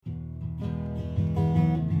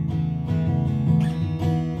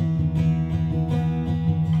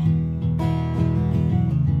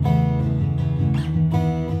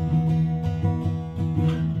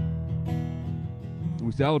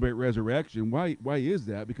celebrate resurrection. Why is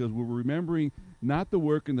that? Because we're remembering not the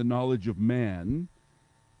work and the knowledge of man,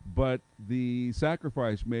 but the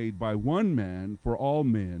sacrifice made by one man for all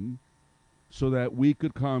men, so that we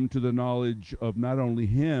could come to the knowledge of not only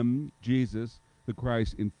him, Jesus, the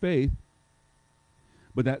Christ, in faith,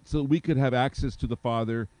 but that so we could have access to the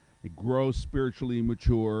Father, grow spiritually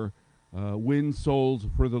mature, win souls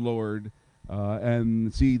for the Lord,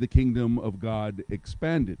 and see the kingdom of God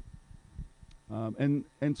expanded.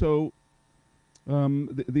 So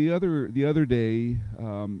the other day,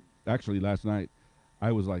 actually last night,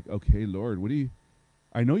 I was like, okay, Lord,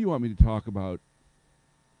 I know you want me to talk about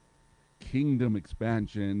kingdom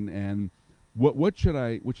expansion, and what should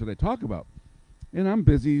I talk about? And I'm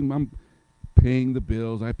busy. I'm paying the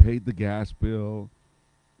bills. I paid the gas bill.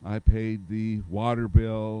 I paid the water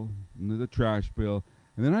bill, and the trash bill,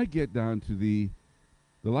 and then I get down to the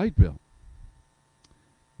light bill.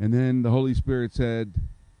 And then the Holy Spirit said,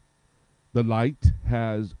 the light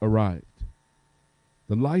has arrived.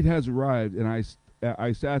 The light has arrived, and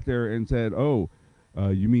I sat there and said, oh,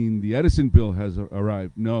 you mean the Edison bill has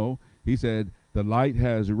arrived? No, he said, the light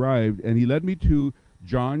has arrived, and he led me to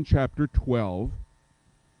John chapter 12,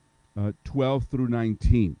 12 through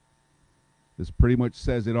 19. This pretty much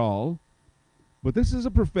says it all, but this is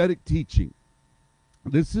a prophetic teaching.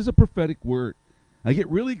 This is a prophetic word. I get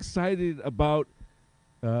really excited about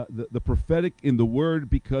the prophetic in the word,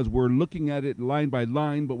 because we're looking at it line by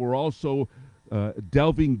line, but we're also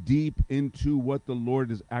delving deep into what the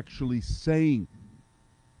Lord is actually saying.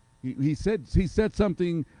 He said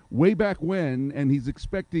something way back when, and he's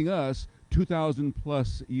expecting us 2,000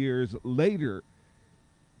 plus years later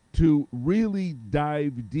to really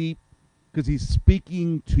dive deep, because he's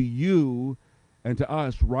speaking to you and to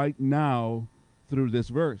us right now through this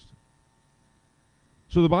verse.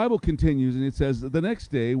 So the Bible continues, and it says, the next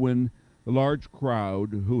day when the large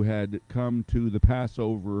crowd who had come to the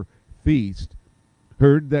Passover feast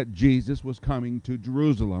heard that Jesus was coming to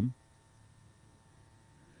Jerusalem,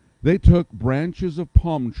 they took branches of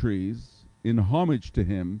palm trees in homage to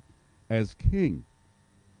him as king,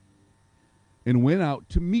 and went out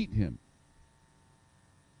to meet him.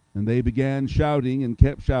 And they began shouting and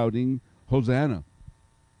kept shouting, Hosanna!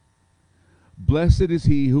 Blessed is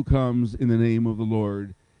he who comes in the name of the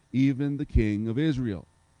Lord, even the King of Israel.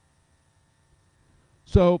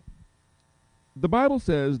 So the Bible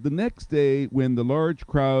says the next day, when the large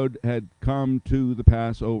crowd had come to the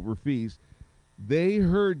Passover feast, they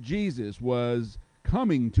heard Jesus was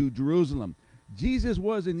coming to Jerusalem. Jesus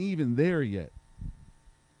wasn't even there yet,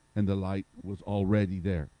 and the light was already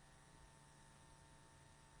there.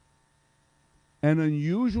 An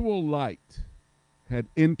unusual light had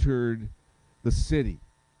entered the city,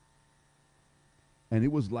 and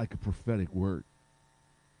it was like a prophetic word.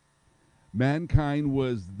 Mankind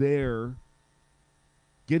was there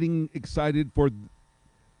getting excited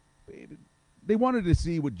they wanted to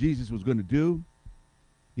see what Jesus was going to do.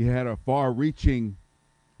 He had a far-reaching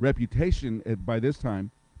reputation by this time.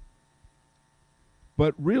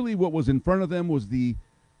 But really what was in front of them was the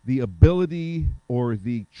ability or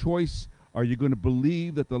the choice. Are you going to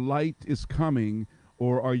believe that the light is coming,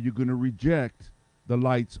 or are you going to reject the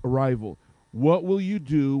light's arrival? What will you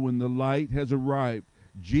do when the light has arrived?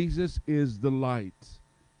 Jesus is the light.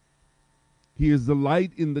 He is the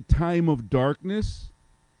light in the time of darkness.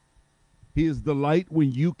 He is the light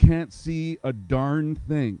when you can't see a darn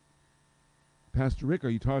thing. Pastor Rick, are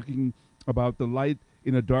you talking about the light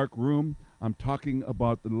in a dark room? I'm talking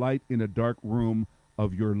about the light in a dark room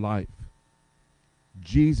of your life.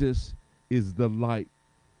 Jesus is the light.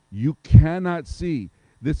 You cannot see.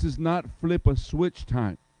 This is not flip a switch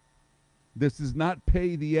time. This is not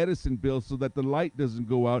pay the Edison bill so that the light doesn't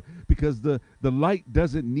go out, because the light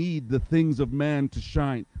doesn't need the things of man to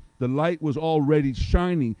shine. The light was already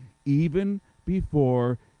shining even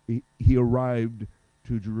before he arrived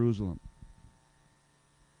to Jerusalem.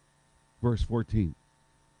 Verse 14.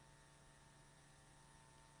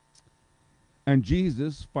 And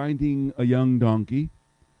Jesus, finding a young donkey,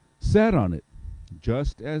 sat on it,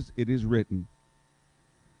 just as it is written,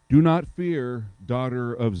 "Do not fear,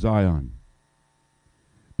 daughter of Zion.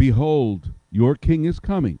 Behold, your king is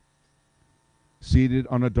coming, seated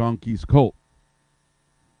on a donkey's colt."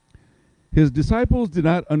 His disciples did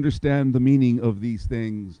not understand the meaning of these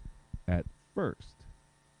things at first.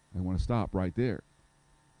 I want to stop right there.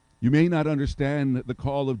 You may not understand the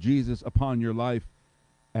call of Jesus upon your life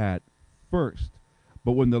at first,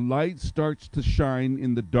 but when the light starts to shine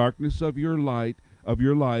in the darkness of your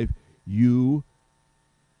life, you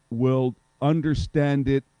will understand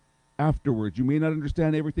it afterwards. You may not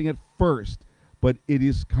understand everything at first, but it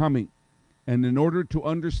is coming. And in order to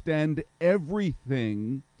understand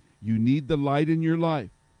everything, you need the light in your life.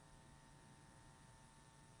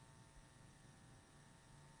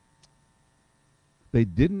 They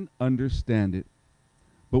didn't understand it.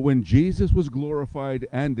 But when Jesus was glorified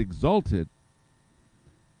and exalted,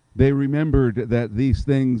 they remembered that these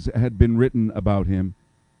things had been written about him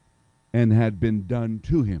and had been done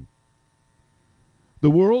to him. The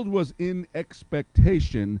world was in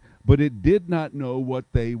expectation, but it did not know what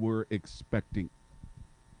they were expecting.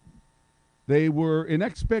 They were in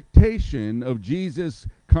expectation of Jesus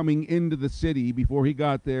coming into the city before he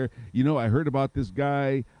got there. You know, I heard about this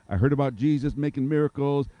guy. I heard about Jesus making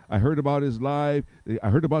miracles. I heard about his life. I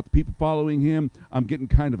heard about the people following him. I'm getting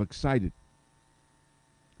kind of excited.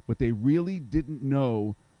 But they really didn't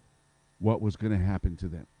know what was going to happen to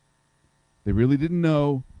them. They really didn't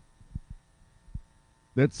know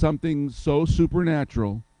that something so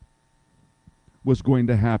supernatural was going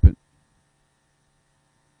to happen.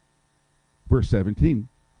 Verse 17.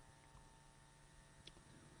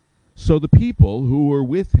 So the people who were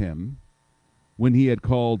with him when he had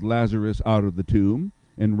called Lazarus out of the tomb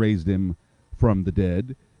and raised him from the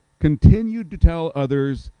dead continued to tell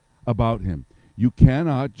others about him. You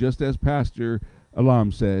cannot, just as Pastor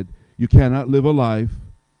Elam said, you cannot live a life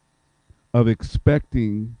of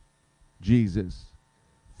expecting Jesus,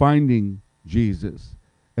 finding Jesus,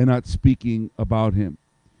 and not speaking about him.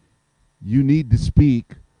 You need to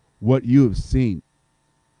speak what you have seen.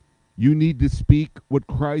 You need to speak what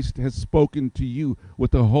Christ has spoken to you,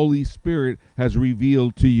 what the Holy Spirit has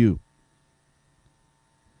revealed to you.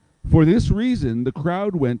 For this reason, the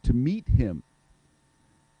crowd went to meet him,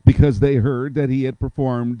 because they heard that he had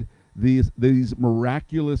performed these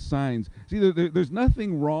miraculous signs. See, there's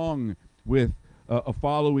nothing wrong with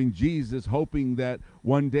following Jesus, hoping that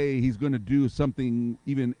one day he's going to do something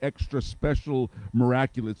even extra special,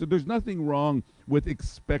 miraculous. So there's nothing wrong with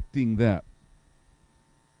expecting that.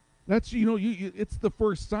 That's, it's the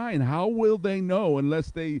first sign. How will they know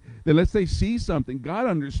unless they see something? God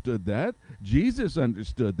understood that. Jesus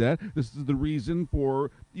understood that. This is the reason for,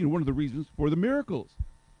 one of the reasons for the miracles.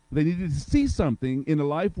 They needed to see something in a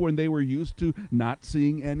life when they were used to not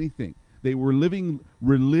seeing anything. They were living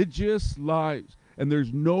religious lives, and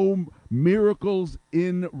there's no miracles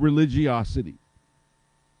in religiosity.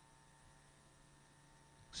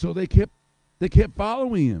 So they kept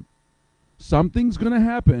following him. Something's going to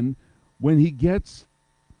happen when he gets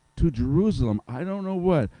to Jerusalem. I don't know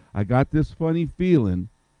what. I got this funny feeling.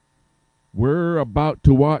 We're about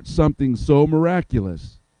to watch something so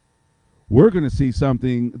miraculous. We're going to see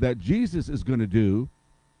something that Jesus is going to do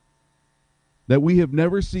that we have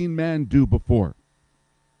never seen man do before.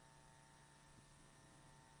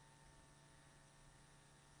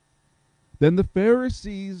 Then the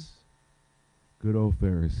Pharisees, good old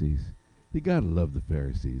Pharisees, you got to love the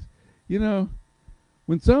Pharisees.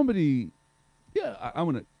 When somebody,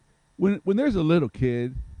 when there's a little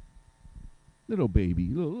kid, little baby,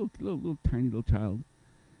 little tiny little child,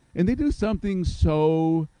 and they do something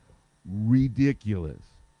so ridiculous.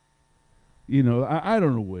 I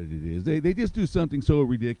don't know what it is. They just do something so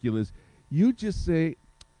ridiculous. You just say,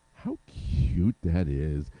 how cute that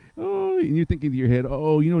is. Oh, and you're thinking to your head,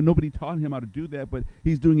 nobody taught him how to do that, but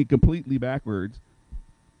he's doing it completely backwards.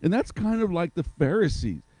 And that's kind of like the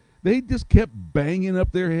Pharisees. They just kept banging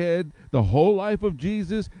up their head the whole life of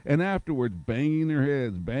Jesus, and afterwards banging their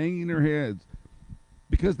heads.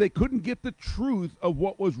 Because they couldn't get the truth of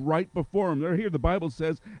what was right before them. They're here, the Bible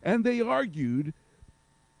says, and they argued,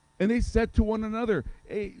 and they said to one another,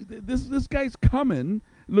 hey, this guy's coming.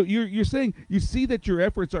 Look, you're saying, you see that your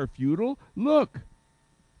efforts are futile? Look,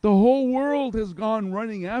 the whole world has gone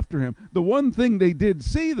running after him. The one thing they did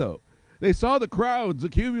see, though, they saw the crowds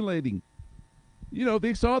accumulating.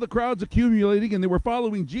 They saw the crowds accumulating, and they were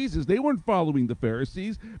following Jesus. They weren't following the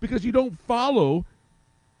Pharisees, because you don't follow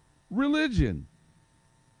religion.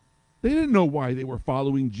 They didn't know why they were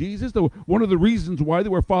following Jesus. One of the reasons why they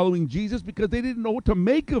were following Jesus, because they didn't know what to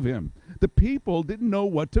make of him. The people didn't know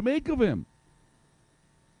what to make of him.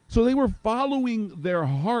 So they were following their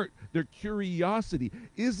heart, their curiosity.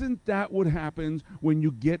 Isn't that what happens when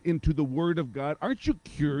you get into the Word of God? Aren't you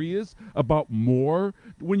curious about more?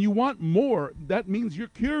 When you want more, that means you're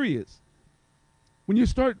curious. When you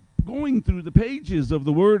start going through the pages of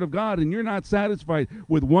the Word of God and you're not satisfied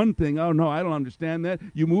with one thing, oh no, I don't understand that,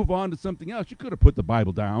 you move on to something else. You could have put the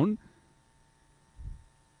Bible down.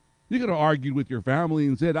 You could have argued with your family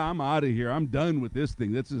and said, I'm out of here. I'm done with this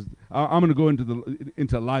thing. I'm going to go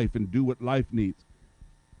into life and do what life needs.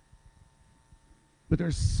 But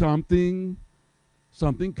there's something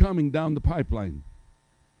coming down the pipeline.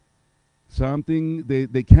 Something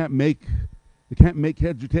they can't make They can't make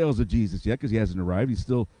heads or tails of Jesus yet because he hasn't arrived.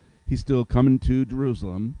 He's still coming to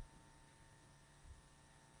Jerusalem.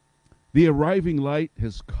 The arriving light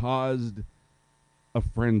has caused a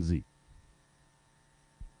frenzy.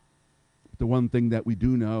 But the one thing that we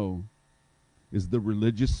do know is the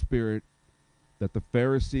religious spirit that the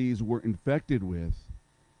Pharisees were infected with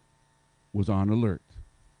was on alert.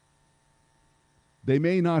 They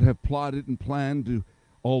may not have plotted and planned to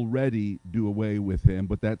already do away with him,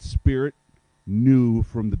 but that spirit knew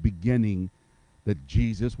from the beginning that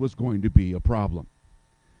Jesus was going to be a problem.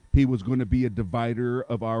 He was going to be a divider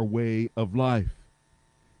of our way of life.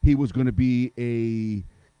 He was going to be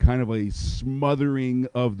a kind of a smothering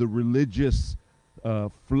of the religious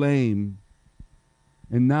flame,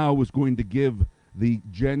 and now was going to give the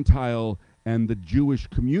Gentile and the Jewish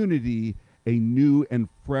community a new and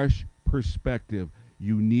fresh perspective.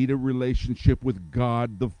 You need a relationship with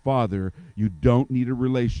God the Father. You don't need a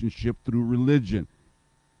relationship through religion.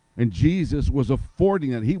 And Jesus was affording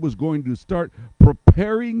that. He was going to start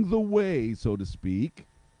preparing the way, so to speak,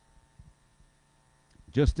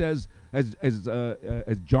 just as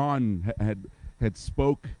John had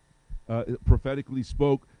spoke, prophetically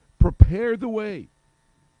spoke. Prepare the way.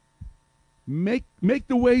 Make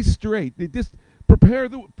the way straight. They just prepare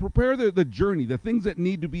the journey, the things that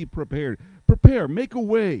need to be prepared. Prepare, make a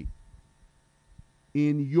way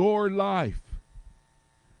in your life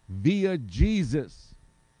via Jesus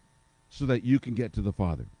so that you can get to the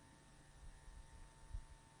Father.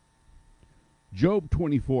 Job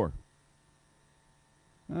 24.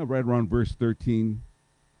 Right around verse 13.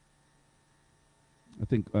 I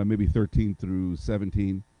think maybe 13 through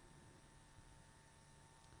 17.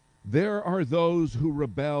 There are those who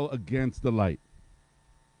rebel against the light.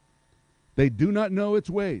 They do not know its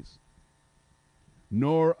ways,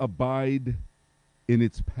 nor abide in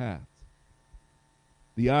its path.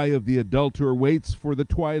 The eye of the adulterer waits for the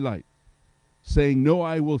twilight, saying, no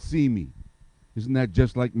eye will see me. Isn't that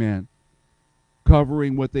just like man?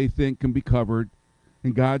 Covering what they think can be covered.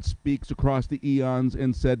 And God speaks across the eons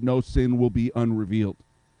and said, no sin will be unrevealed.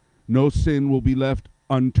 No sin will be left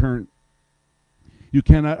unturned. You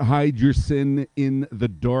cannot hide your sin in the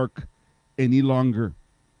dark any longer.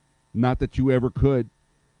 Not that you ever could.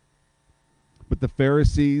 But the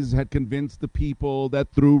Pharisees had convinced the people that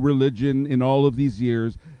through religion in all of these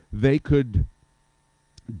years, they could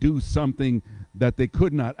do something that they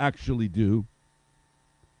could not actually do.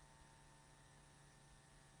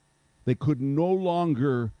 They could no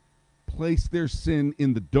longer place their sin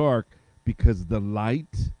in the dark because the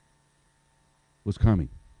light was coming.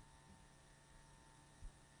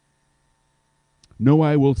 No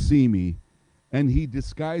eye will see me, and he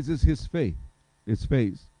disguises his face.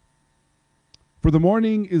 For the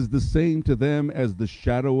morning is the same to them as the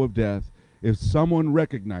shadow of death. If someone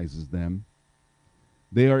recognizes them,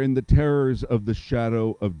 they are in the terrors of the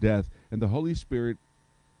shadow of death. And the Holy Spirit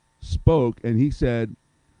spoke, and he said,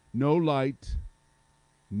 no light,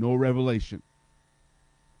 no revelation.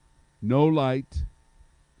 No light,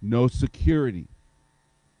 no security.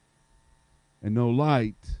 And no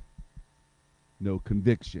light, no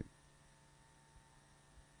conviction.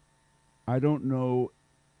 I don't know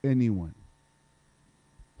anyone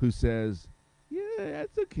who says, yeah,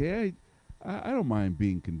 that's okay. I don't mind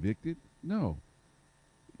being convicted. No.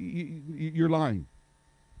 You're lying.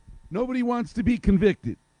 Nobody wants to be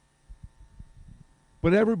convicted.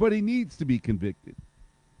 But everybody needs to be convicted.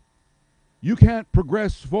 You can't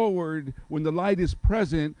progress forward when the light is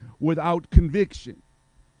present without conviction.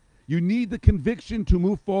 You need the conviction to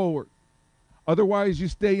move forward. Otherwise, you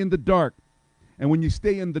stay in the dark. And when you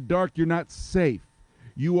stay in the dark, you're not safe.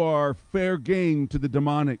 You are fair game to the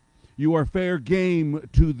demonic. You are fair game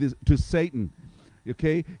to Satan.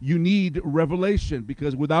 Okay? You need revelation,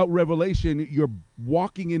 because without revelation, you're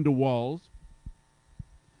walking into walls.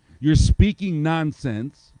 You're speaking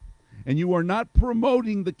nonsense, and you are not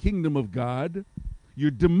promoting the kingdom of God.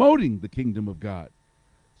 You're demoting the kingdom of God.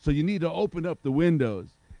 So you need to open up the windows,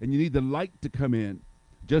 and you need the light to come in,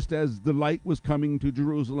 just as the light was coming to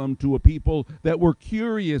Jerusalem to a people that were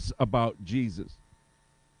curious about Jesus.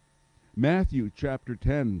 Matthew chapter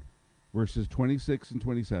 10, verses 26 and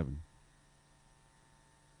 27.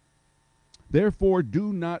 Therefore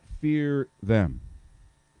do not fear them.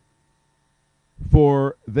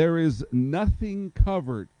 For there is nothing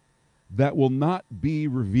covered that will not be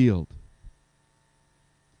revealed,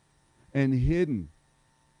 and hidden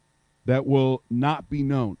that will not be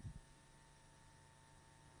known.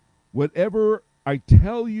 Whatever I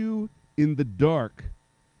tell you in the dark,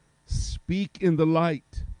 speak in the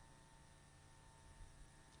light.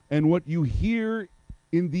 And what you hear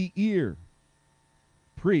in the ear,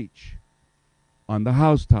 preach on the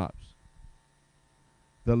housetops.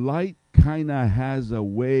 The light kind of has a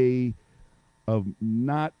way of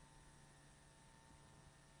not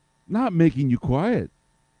making you quiet.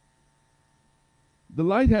 The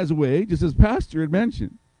light has a way, just as Pastor had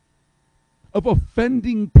mentioned, of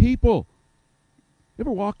offending people. You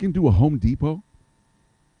ever walk into a Home Depot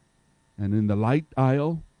and in the light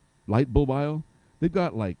bulb aisle, they've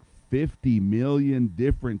got like 50 million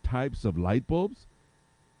different types of light bulbs?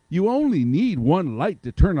 You only need one light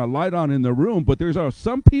to turn a light on in the room, but there's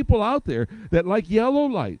some people out there that like yellow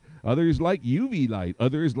light. Others like UV light.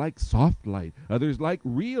 Others like soft light. Others like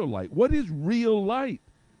real light. What is real light?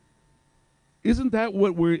 Isn't that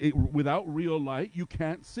what without real light, you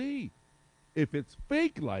can't see? If it's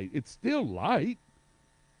fake light, it's still light.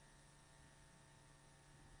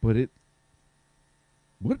 But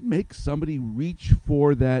what makes somebody reach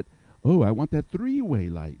for that, oh, I want that three-way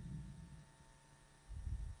light?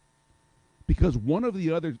 Because one of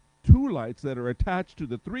the other two lights that are attached to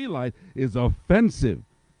the three light is offensive.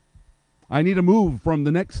 I need to move from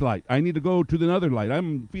the next light. I need to go to the other light.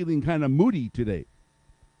 I'm feeling kind of moody today.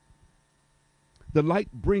 The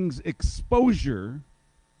light brings exposure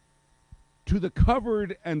to the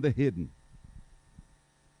covered and the hidden.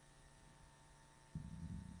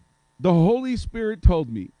 The Holy Spirit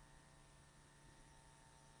told me,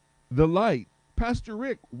 the light, Pastor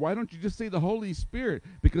Rick, why don't you just say the Holy Spirit?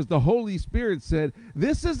 Because the Holy Spirit said,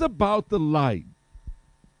 this is about the light.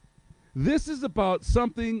 This is about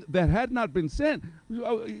something that had not been sent.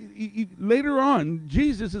 Later on,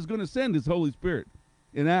 Jesus is going to send his Holy Spirit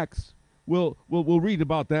in Acts. We'll read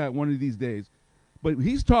about that one of these days. But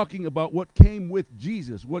he's talking about what came with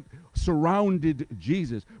Jesus, what surrounded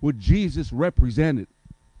Jesus, what Jesus represented.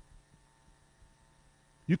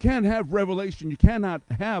 You can't have revelation. You cannot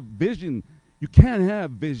have vision. You can't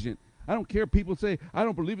have vision. I don't care if people say, I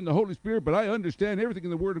don't believe in the Holy Spirit, but I understand everything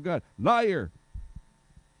in the Word of God. Liar.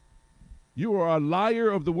 You are a liar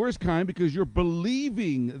of the worst kind because you're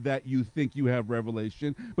believing that you think you have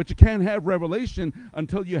revelation, but you can't have revelation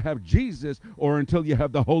until you have Jesus or until you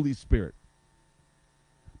have the Holy Spirit.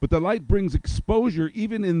 But the light brings exposure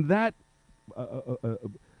even in that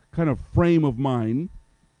kind of frame of mind.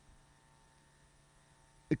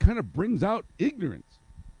 It kind of brings out ignorance.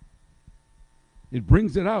 It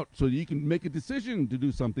brings it out so you can make a decision to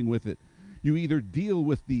do something with it. You either deal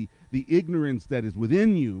with the ignorance that is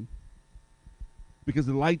within you, because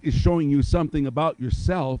the light is showing you something about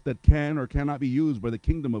yourself that can or cannot be used by the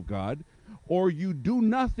kingdom of God, or you do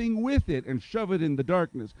nothing with it and shove it in the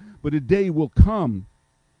darkness. But a day will come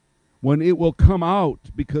when it will come out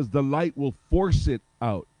because the light will force it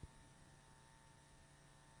out.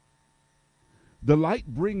 The light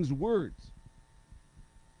brings words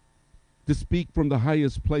to speak from the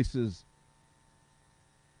highest places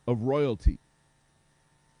of royalty.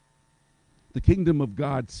 The kingdom of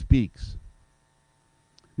God speaks.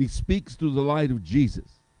 He speaks through the light of Jesus.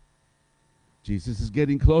 Jesus is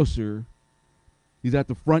getting closer. He's at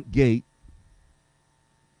the front gate.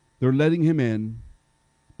 They're letting him in.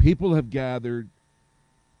 People have gathered.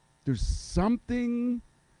 There's something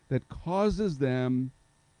that causes them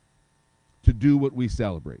to do what we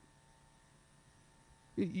celebrate.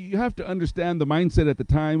 You have to understand the mindset at the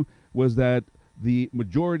time was that the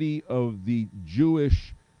majority of the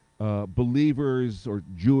Jewish believers or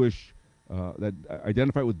Jewish that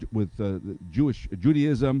identify with Jewish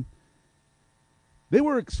Judaism, they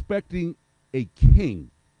were expecting a king,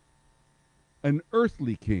 an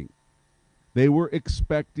earthly king. They were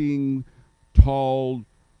expecting tall,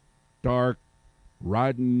 dark,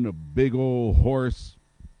 riding a big old horse.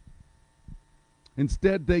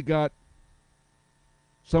 Instead, they got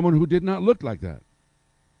someone who did not look like that,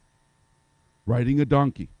 riding a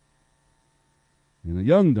donkey, and a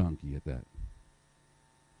young donkey at that.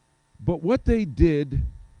 But what they did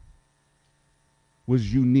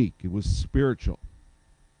was unique. It was spiritual.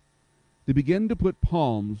 They began to put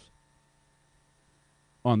palms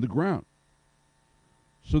on the ground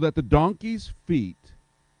so that the donkey's feet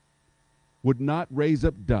would not raise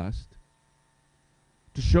up dust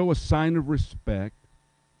to show a sign of respect.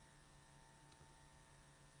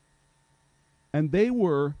 And they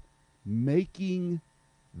were making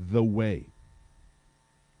the way.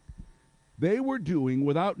 They were doing,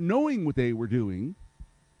 without knowing what they were doing,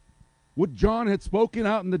 what John had spoken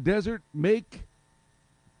out in the desert, make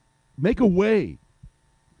a way.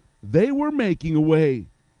 They were making a way,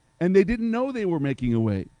 and they didn't know they were making a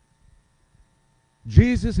way.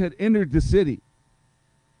 Jesus had entered the city,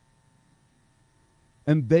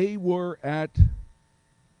 and they were at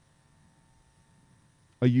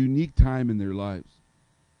a unique time in their lives.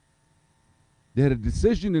 They had a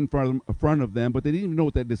decision in front of them, but they didn't even know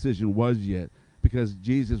what that decision was yet, because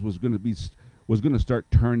Jesus was going to start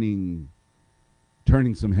turning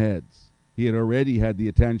some heads. He had already had the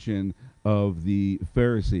attention of the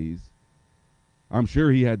Pharisees. I'm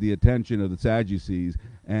sure he had the attention of the Sadducees,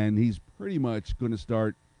 and he's pretty much going to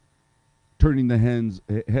start turning the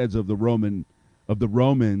heads of the Romans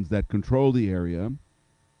that control the area.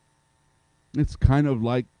 It's kind of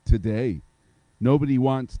like today. Nobody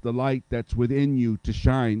wants the light that's within you to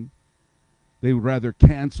shine. They would rather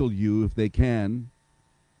cancel you if they can.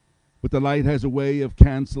 But the light has a way of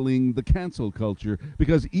canceling the cancel culture,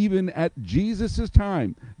 because even at Jesus'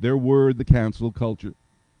 time, there were the cancel culture.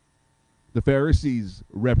 The Pharisees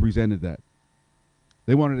represented that.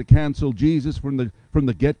 They wanted to cancel Jesus from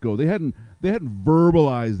the get-go. They hadn't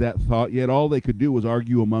verbalized that thought yet. All they could do was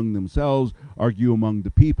argue among themselves, argue among the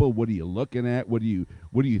people. What are you looking at? What do you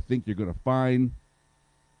think you're going to find?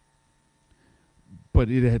 But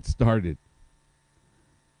it had started.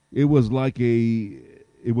 It was like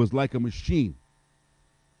a machine.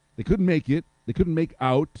 They couldn't make it. They couldn't make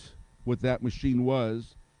out what that machine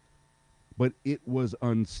was, but it was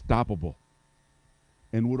unstoppable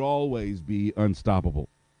and would always be unstoppable.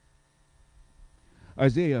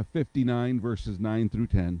 Isaiah 59, verses 9 through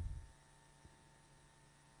 10.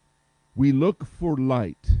 We look for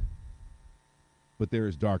light, but there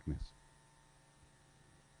is darkness.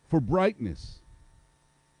 For brightness,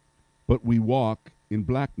 but we walk in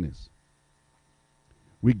blackness.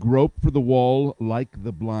 We grope for the wall like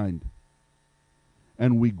the blind,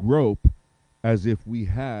 and we grope as if we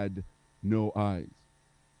had no eyes.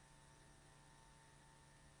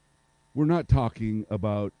 We're not talking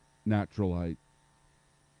about natural light.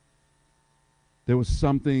 There was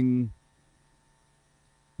something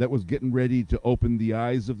that was getting ready to open the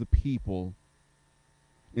eyes of the people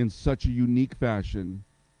in such a unique fashion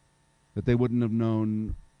that they wouldn't have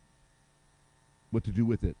known what to do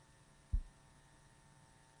with it.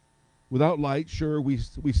 Without light, sure, we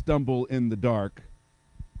stumble in the dark,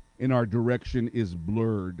 and our direction is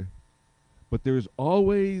blurred. But there's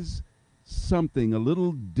always something, a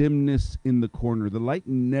little dimness in the corner. The light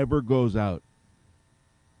never goes out.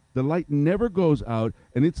 The light never goes out,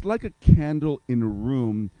 and it's like a candle in a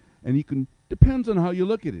room, and depends on how you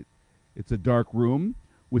look at it. It's a dark room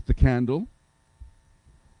with the candle,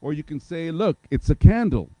 or you can say, look, it's a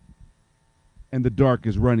candle, and the dark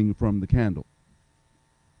is running from the candle.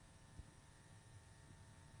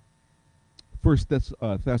 First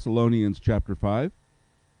Thessalonians chapter 5,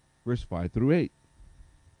 verse 5 through 8.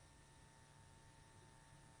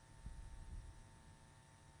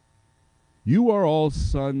 You are all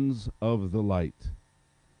sons of the light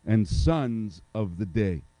and sons of the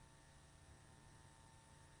day.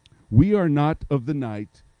 We are not of the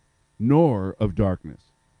night, nor of darkness.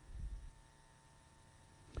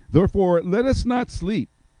 Therefore, let us not sleep,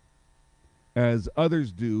 as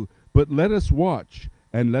others do, but let us watch,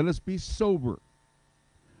 and let us be sober.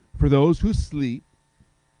 For those who sleep,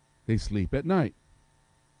 they sleep at night.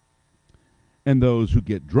 And those who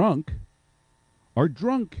get drunk are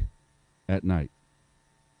drunk at night.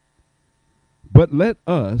 But let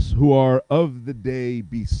us who are of the day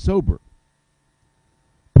be sober,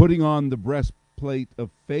 putting on the breastplate of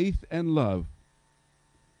faith and love,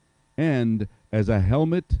 and as a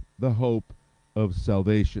helmet the hope of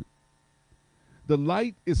salvation. The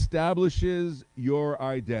light establishes your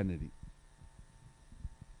identity.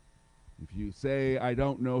 If you say, I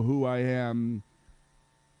don't know who I am,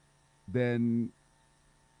 then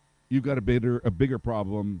you've got a bigger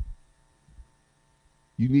problem.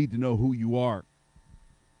 You need to know who you are,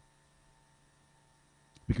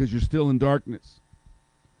 because you're still in darkness.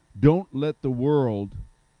 Don't let the world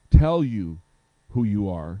tell you who you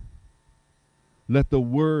are. Let the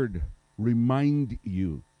Word remind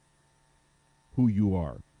you who you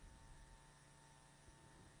are.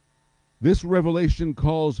 This revelation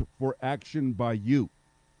calls for action by you.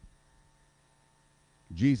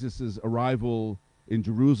 Jesus' arrival in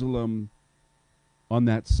Jerusalem on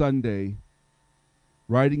that Sunday,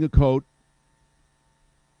 riding a coat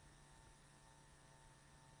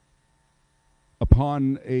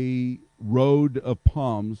upon a road of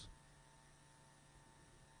palms,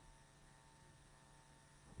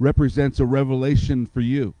 represents a revelation for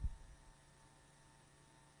you,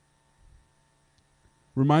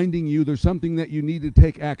 reminding you there's something that you need to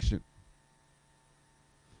take action.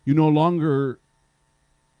 You no longer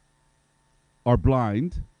are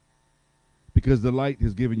blind because the light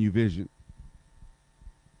has given you vision.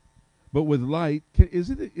 But with light, is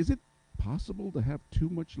it possible to have too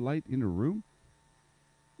much light in a room?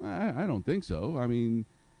 I don't think so. I mean,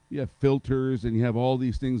 You have filters and you have all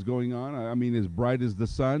these things going on. I mean, as bright as the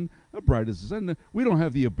sun, bright as the sun. We don't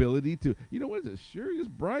have the ability to, you know what, it's sure is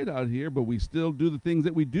bright out here, but we still do the things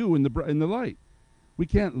that we do in the light. We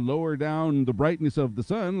can't lower down the brightness of the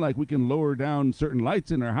sun like we can lower down certain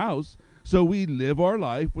lights in our house. So we live our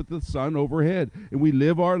life with the sun overhead, and we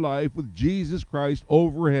live our life with Jesus Christ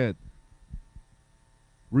overhead,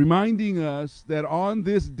 reminding us that on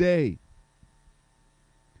this day,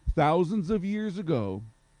 thousands of years ago,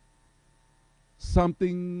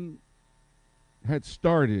 something had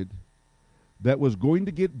started that was going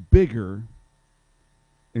to get bigger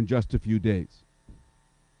in just a few days.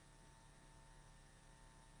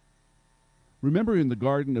 Remember in the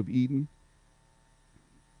Garden of Eden,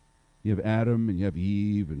 you have Adam and you have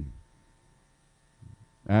Eve, and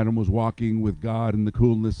Adam was walking with God in the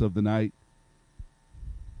coolness of the night.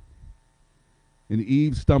 And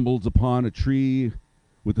Eve stumbles upon a tree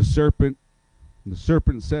with a serpent. And the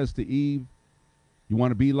serpent says to Eve, you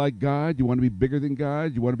want to be like God? You want to be bigger than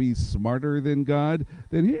God? You want to be smarter than God?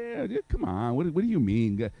 Then yeah, come on. What do you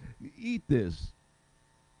mean? Eat this.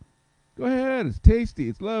 Go ahead. It's tasty.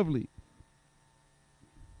 It's lovely.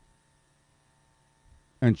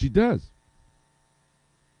 And she does.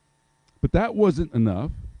 But that wasn't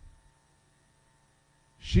enough.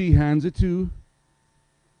 She hands it to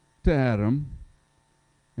Adam.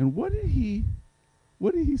 And what did he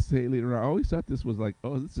say later on? I always thought this was like,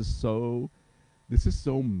 oh, this is so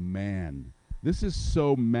man. This is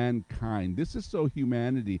so mankind. This is so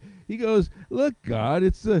humanity. He goes, look, God,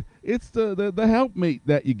 it's the helpmate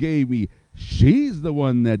that you gave me. She's the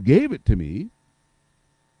one that gave it to me.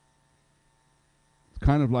 It's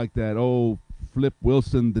kind of like that old Flip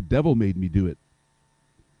Wilson, the devil made me do it.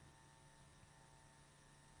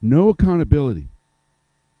 No accountability.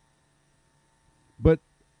 But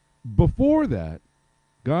before that,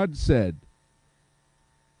 God said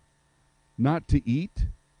not to eat,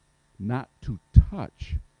 not to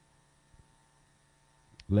touch,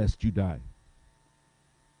 lest you die.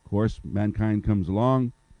 Of course, mankind comes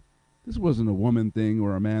along. This wasn't a woman thing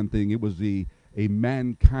or a man thing. It was a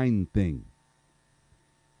mankind thing.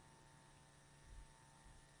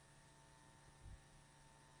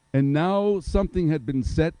 And now something had been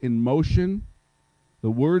set in motion.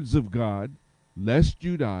 The words of God, lest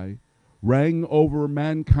you die, rang over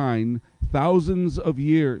mankind thousands of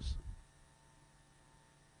years.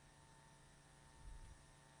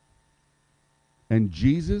 And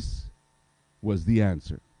Jesus was the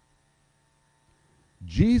answer.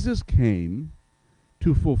 Jesus came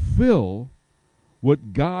to fulfill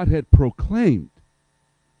what God had proclaimed.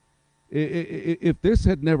 If this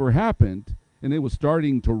had never happened, and it was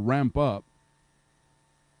starting to ramp up,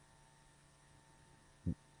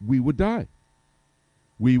 we would die.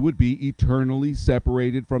 We would be eternally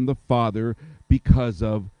separated from the Father because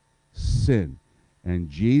of sin. And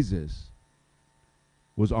Jesus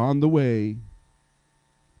was on the way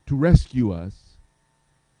to rescue us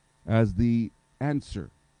as the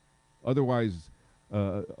answer, otherwise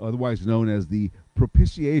known as the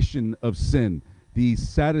propitiation of sin, the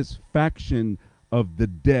satisfaction of the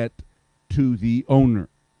debt to the owner,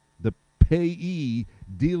 the payee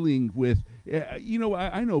dealing with.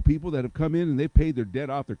 I know people that have come in and they paid their debt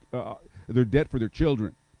off their debt for their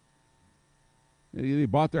children. They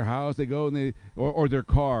bought their house, they go and they or their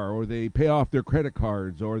car, or they pay off their credit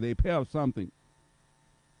cards, or they pay off something.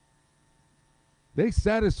 They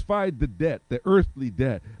satisfied the debt, the earthly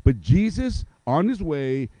debt. But Jesus, on his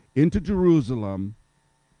way into Jerusalem,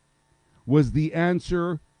 was the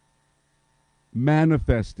answer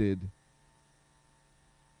manifested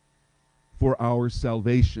for our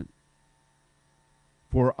salvation,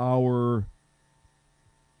 for our,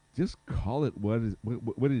 just call it what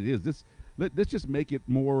it is. Let's just make it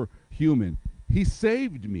more human. He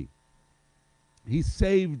saved me. He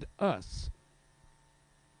saved us.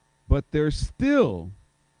 But there's still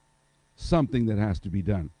something that has to be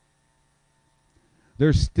done.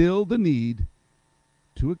 There's still the need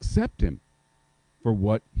to accept him for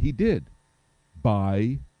what he did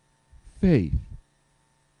by faith.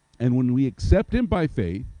 And when we accept him by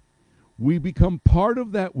faith, we become part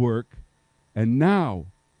of that work, and now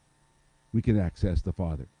we can access the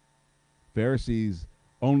Father. Pharisees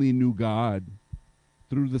only knew God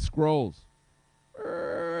through the scrolls.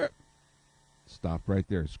 Stopped right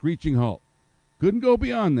there. Screeching halt. Couldn't go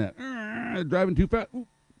beyond that. Driving too fast. Ooh.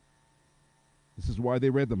 This is why they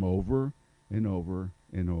read them over and over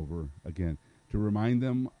and over again, to remind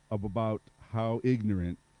them of about how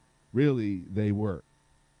ignorant really they were.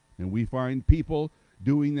 And we find people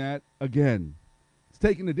doing that again. It's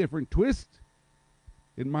taking a different twist.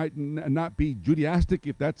 It might not be Judaistic,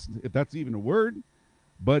 if that's even a word,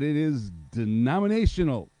 but it is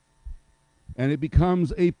denominational, and it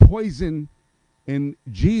becomes a poison, and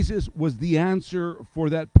Jesus was the answer for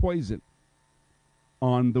that poison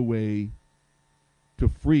on the way to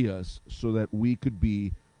free us so that we could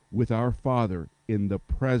be with our Father in the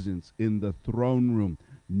presence, in the throne room.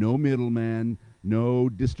 No middleman, no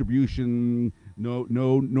distribution,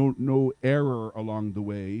 no error along the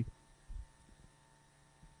way.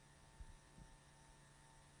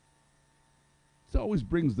 It always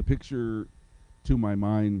brings the picture to my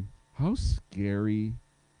mind how scary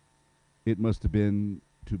it must have been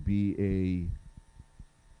to be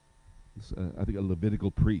I think a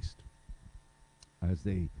Levitical priest as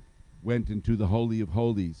they went into the Holy of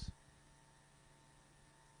Holies.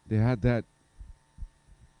 They had that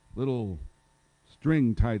little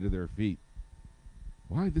string tied to their feet.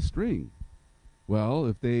 Why the string? Well,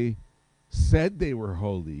 if they said they were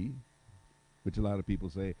holy, which a lot of people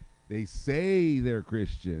say, they say they're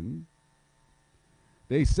Christian,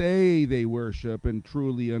 they say they worship and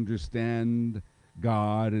truly understand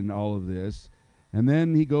God and all of this, and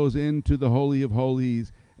then he goes into the Holy of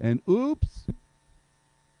Holies, and oops,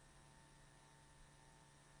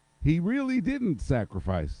 he really didn't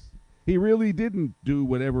sacrifice. He really didn't do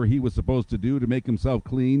whatever he was supposed to do to make himself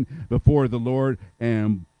clean before the Lord,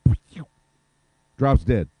 and drops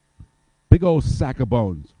dead. Big old sack of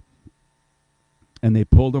bones. And they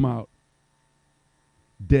pulled him out.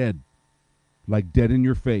 Dead. Like dead in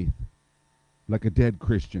your faith. Like a dead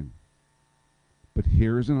Christian. But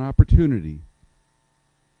here's an opportunity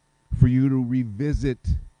for you to revisit.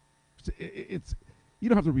 It's you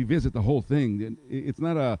don't have to revisit the whole thing. It's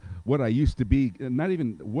not a what I used to be, not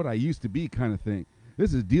even what I used to be kind of thing.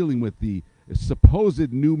 This is dealing with the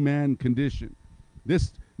supposed new man condition.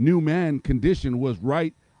 This new man condition was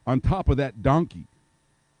right on top of that donkey.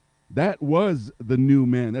 That was the new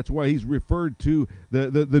man. That's why he's referred to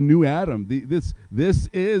the new Adam. This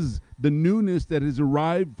is the newness that has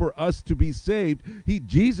arrived for us to be saved.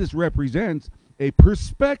 Jesus represents a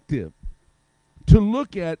perspective to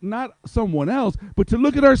look at not someone else, but to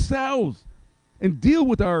look at ourselves and deal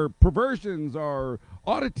with our perversions, our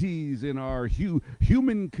oddities, and our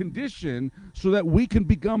human condition so that we can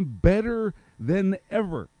become better than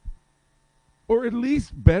ever. Or at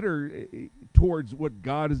least better towards what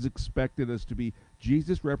God has expected us to be.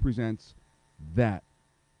 Jesus represents that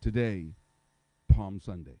today, Palm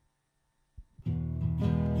Sunday.